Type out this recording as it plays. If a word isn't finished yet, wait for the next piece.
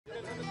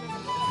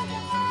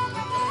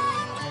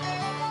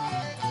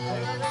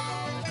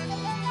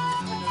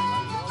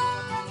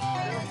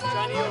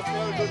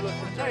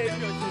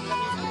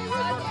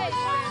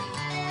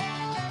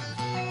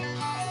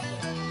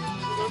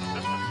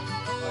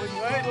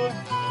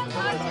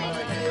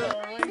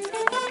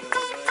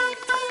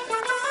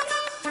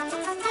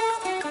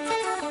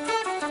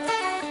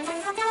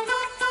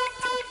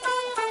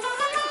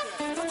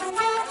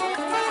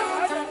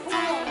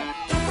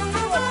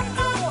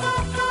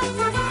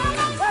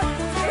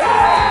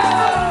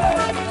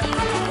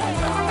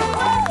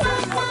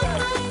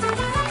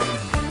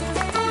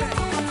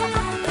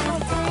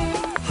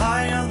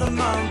High on the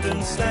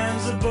mountain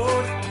stands a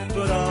boat,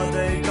 but are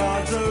they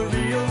gods or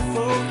real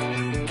folk?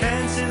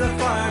 Can't see the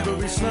fire, but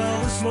we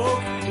smell the smoke.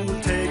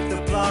 Who'll take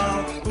the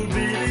plow? Who'll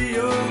be the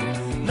yoke?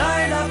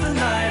 Night after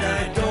night,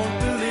 I don't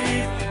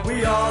believe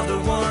we are the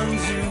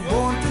ones you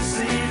won't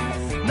deceive.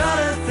 Not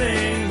a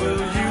thing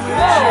will you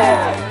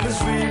achieve, 'cause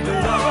we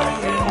belong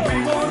and we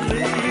won't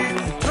leave.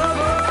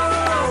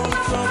 Trouble,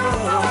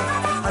 trouble,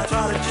 I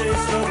try to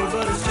chase trouble,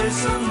 but it's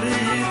chasing me.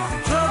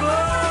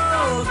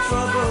 Trouble,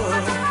 trouble,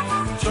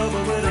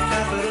 trouble with a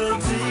capital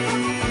T.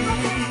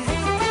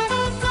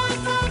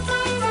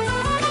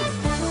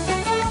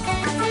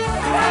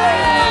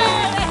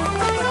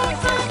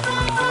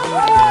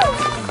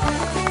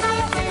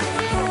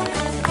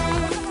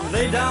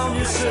 Lay down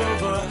your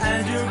silver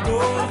and your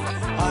gold.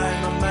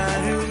 I'm a man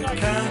who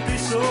can't be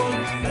sold.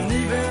 And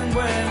even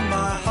when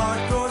my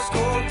heart grows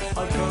cold,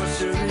 I'll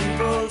curse your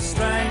evil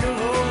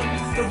stranglehold.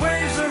 The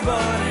waves are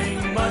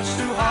running much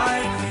too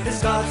high.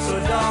 It's got so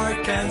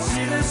dark, can't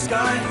see the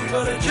sky.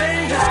 But a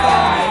change is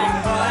coming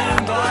by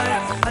and by.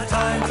 A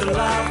time to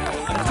laugh,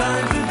 a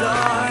time to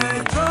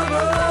die.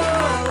 Trouble,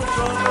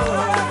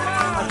 trouble,